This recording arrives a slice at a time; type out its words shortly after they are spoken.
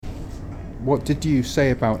What did you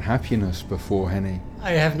say about happiness before, Henny?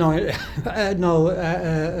 I have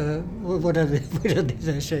what did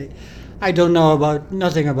I say? I don't know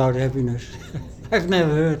nothing about happiness. I've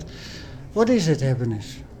never heard. What is it,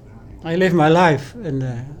 happiness? I live my life and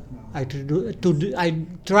I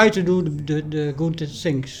try to do the good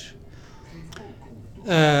things.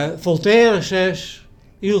 Voltaire says,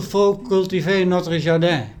 "Il faut cultiver notre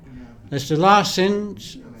jardin." That's the last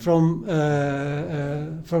sentence from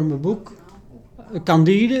a book,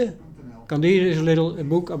 Candide. Candide is a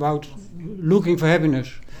book about looking for happiness.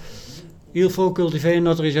 Il faut cultiver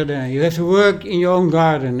notre jardin. You have to work in your own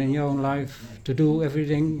garden, in your own life, to do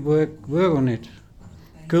everything. Work on it,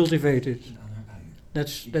 cultivate it.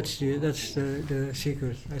 That's the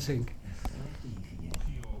secret, I think.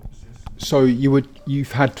 So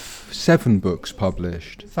you've had 7 books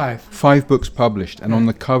published. 5. 5 books published, and on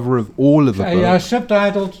the cover of all of the books. They are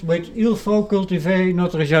subtitled with "Il faut cultiver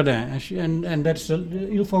notre jardin," and that's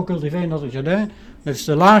 "Il faut cultiver notre jardin." That's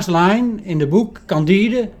the last line in the book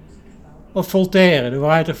Candide of Voltaire, the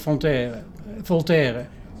writer Voltaire,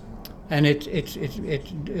 and it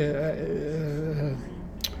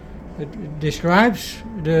describes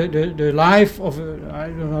the life of I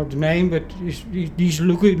don't know the name, but he's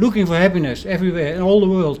looking for happiness everywhere in all the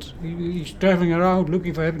world. He's traveling around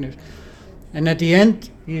looking for happiness, and at the end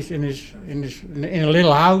he's in a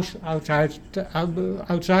little house outside,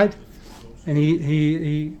 and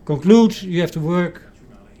he concludes: you have to work,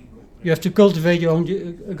 you have to cultivate your own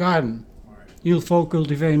garden. Il faut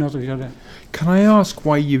cultiver notre jardin. Can I ask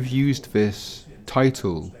why you've used this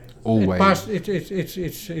title? Always.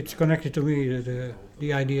 It's connected to me,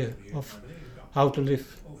 the idea of how to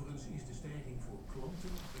live.